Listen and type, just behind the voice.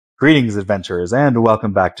Greetings, adventurers, and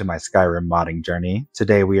welcome back to my Skyrim modding journey.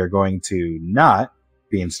 Today we are going to not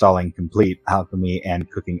be installing complete alchemy and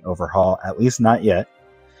cooking overhaul, at least not yet.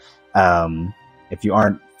 If you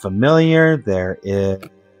aren't familiar, there is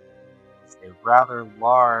a rather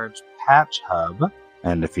large patch hub,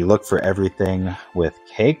 and if you look for everything with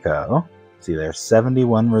Keiko, see there's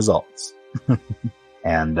 71 results.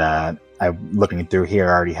 And I'm looking through here,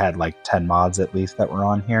 I already had like 10 mods at least that were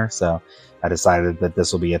on here, so I decided that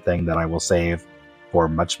this will be a thing that I will save for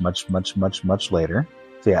much later.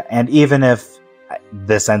 So yeah, and even if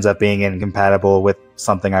this ends up being incompatible with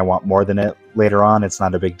something I want more than it later on, it's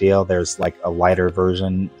not a big deal. There's like a lighter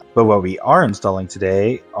version. But what we are installing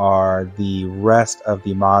today are the rest of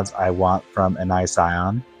the mods I want from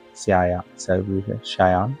Sion.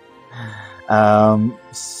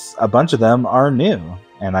 A bunch of them are new,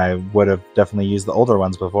 and I would have definitely used the older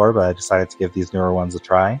ones before, but I decided to give these newer ones a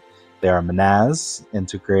try. They are Manaaz,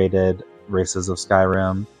 integrated races of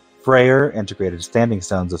Skyrim; Freyr, integrated standing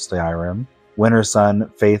stones of Skyrim;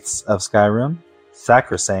 Wintersun, faiths of Skyrim;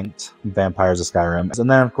 Sacrosanct, vampires of Skyrim; and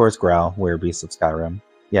then of course Growl Wearbeasts of Skyrim.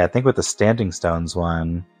 Yeah, I think with the standing stones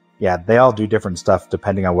one, yeah, they all do different stuff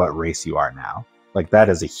depending on what race you are now. Like that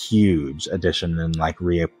is a huge addition in like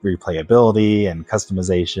replayability and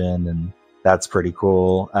customization, and that's pretty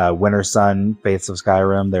cool. Wintersun, faiths of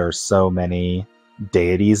Skyrim, there are so many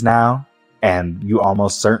deities now, and you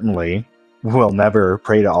almost certainly will never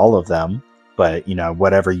pray to all of them, but you know,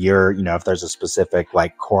 whatever you're, you know, if there's a specific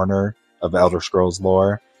like corner of Elder Scrolls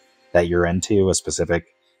lore that you're into, a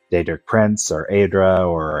specific Daedric Prince or Aedra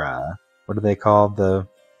or what are they called, the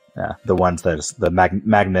ones that is the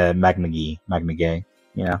Magnagay,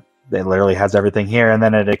 you know, it literally has everything here, and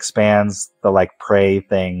then it expands the like pray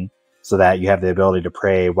thing so that you have the ability to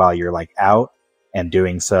pray while you're like out, and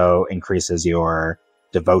doing so increases your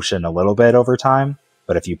devotion a little bit over time.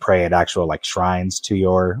 But if you pray at actual like shrines to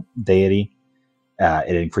your deity,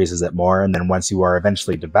 it increases it more. And then once you are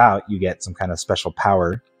eventually devout, you get some kind of special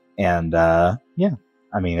power. And yeah,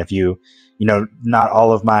 I mean, if you know, not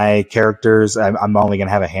all of my characters, I'm only going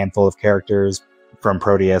to have a handful of characters from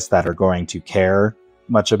Proteus that are going to care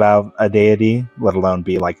much about a deity, let alone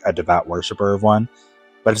be like a devout worshiper of one.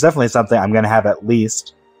 But it's definitely something I'm going to have at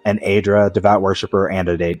least an Aedra devout worshipper and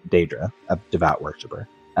a Daedra a devout worshipper.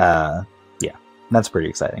 Yeah, that's pretty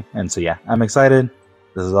exciting. And so yeah, I'm excited.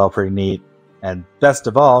 This is all pretty neat. And best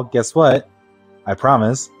of all, guess what? I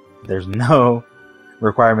promise there's no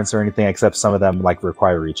requirements or anything, except some of them like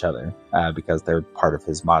require each other because they're part of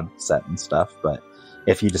his mod set and stuff. But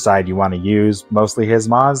if you decide you want to use mostly his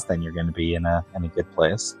mods, then you're going to be in a good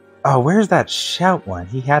place. Oh, where's that shout one?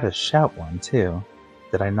 He had a shout one too.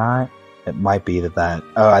 Did I not? It might be that.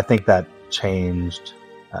 Oh, I think that changed.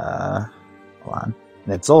 Hold on.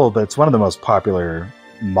 It's old, but it's one of the most popular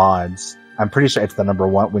mods. I'm pretty sure it's the number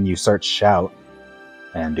one when you search shout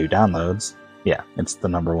and do downloads. Yeah, it's the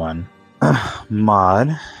number one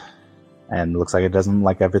mod. And it looks like it doesn't,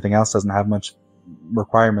 like everything else, doesn't have much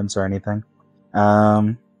requirements or anything.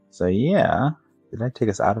 So yeah. Did I take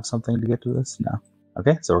us out of something to get to this? No.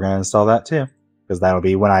 Okay, so we're going to install that too. Because that'll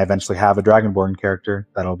be when I eventually have a Dragonborn character.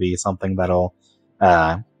 That'll be something that'll,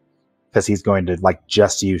 because he's going to like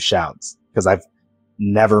just use shouts. Because I've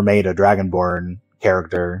never made a Dragonborn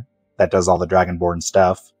character that does all the Dragonborn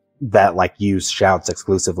stuff that like use shouts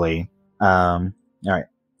exclusively. All right,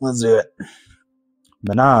 let's do it.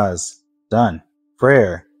 Manaaz, done.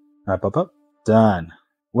 Freyr, done.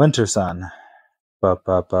 Wintersun,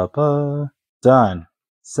 done.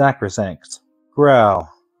 Sacrosanct, Growl,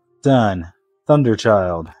 done.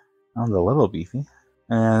 Thunderchild, that was a little beefy,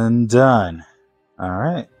 and done.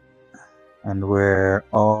 Alright, and we're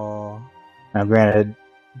all, now granted,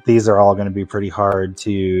 these are all going to be pretty hard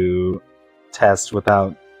to test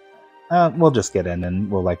without, we'll just get in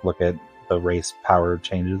and we'll like look at the race power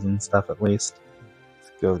changes and stuff at least.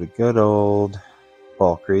 Let's go to good old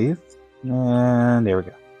Vokrii, and there we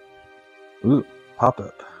go. Ooh,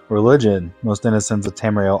 pop-up. Religion. Most innocents of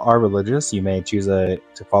Tamriel are religious. You may choose to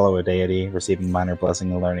follow a deity, receiving minor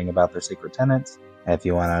blessing and learning about their secret tenets. If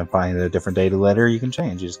you want to find a different deity later, you can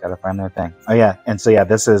change. You just got to find their thing. Oh yeah, and so yeah,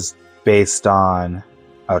 this is based on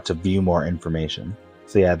to view more information.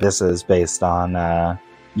 So yeah, this is based on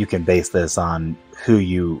you can base this on who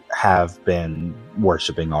you have been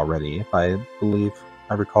worshipping already, if I believe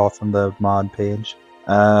I recall from the mod page.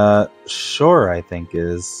 Sure, I think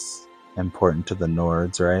is important to the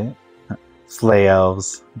Nords, right? Slay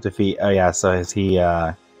elves, defeat. Oh yeah, so is he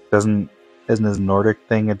isn't his Nordic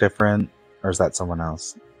thing a different, or is that someone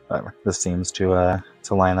else? Whatever. This seems to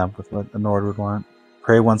line up with what the Nord would want.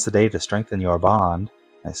 Pray once a day to strengthen your bond.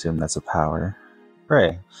 I assume that's a power.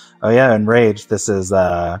 Right. Oh yeah, and Rage, this is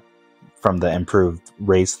from the improved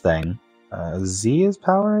race thing. Z is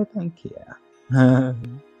power, I think? Yeah.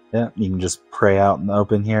 Yeah, you can just pray out in the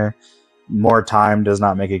open here. More time does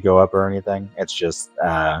not make it go up or anything. It's just,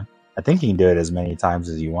 I think you can do it as many times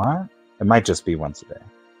as you want. It might just be once a day.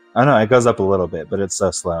 Oh no, it goes up a little bit, but it's so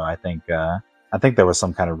slow. I think there was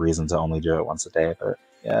some kind of reason to only do it once a day, but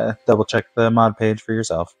yeah, double check the mod page for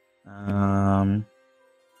yourself.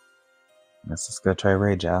 Let's just go try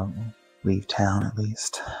Rage out. Leave town at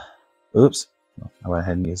least. Oops. I went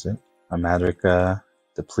ahead and used it. My magic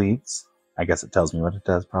depletes. I guess it tells me what it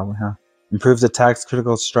does, probably, huh? Improves attacks,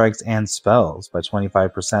 critical strikes, and spells by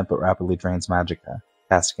 25%, but rapidly drains magicka.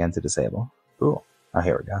 Cast again to disable. Cool. Oh,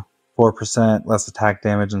 here we go. 4% less attack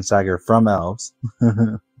damage and stagger from elves.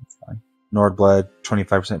 That's fine. Nordblood,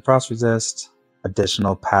 25% frost resist.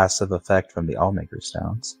 Additional passive effect from the Allmaker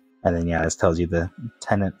stones. And then, yeah, this tells you the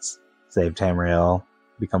tenets. Save Tamriel,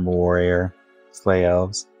 become a warrior, slay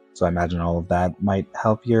elves. So I imagine all of that might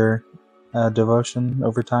help your devotion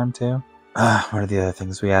over time, too. What are the other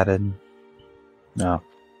things we added? No.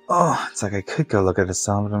 Oh, it's like I could go look at a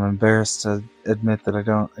cell, but I'm embarrassed to admit that I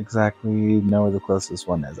don't exactly know where the closest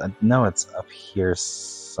one is. I know it's up here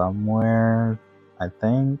somewhere, I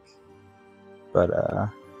think. But,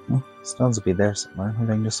 well, stones will be there somewhere.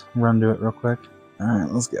 Maybe I can just run to it real quick.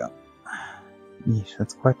 Alright, let's go. Yeesh,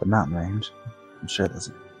 that's quite the mountain range. I'm sure there's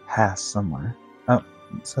a pass somewhere. Oh,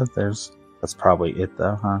 it says there's... That's probably it,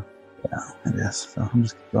 though, huh? Yeah, I guess. So I'm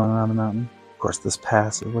just going around the mountain. Of course, this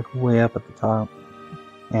pass is like way up at the top.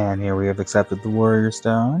 And here we have accepted the Warrior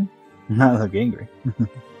Stone. Not look angry.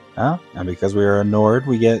 Oh, and because we are a Nord,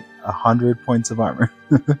 we get 100 points of armor.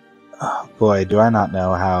 Oh boy, do I not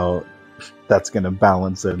know how that's going to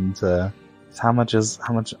balance into... How much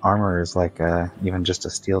armor is like even just a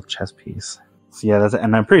steel chest piece? So yeah,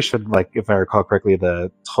 and I'm pretty sure, like, if I recall correctly, the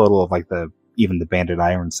total of like even the banded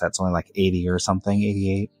iron set's only like 80 or something,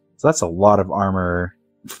 88. So that's a lot of armor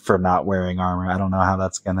for not wearing armor. I don't know how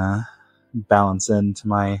that's gonna balance into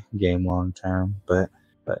my game long term, but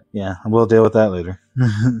yeah, we'll deal with that later.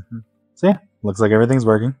 So yeah, looks like everything's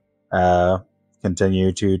working.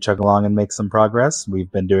 Continue to chug along and make some progress.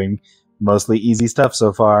 We've been doing mostly easy stuff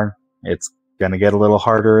so far. It's gonna get a little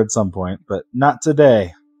harder at some point, but not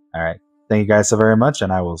today. All right. Thank you guys so very much,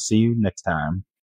 and I will see you next time.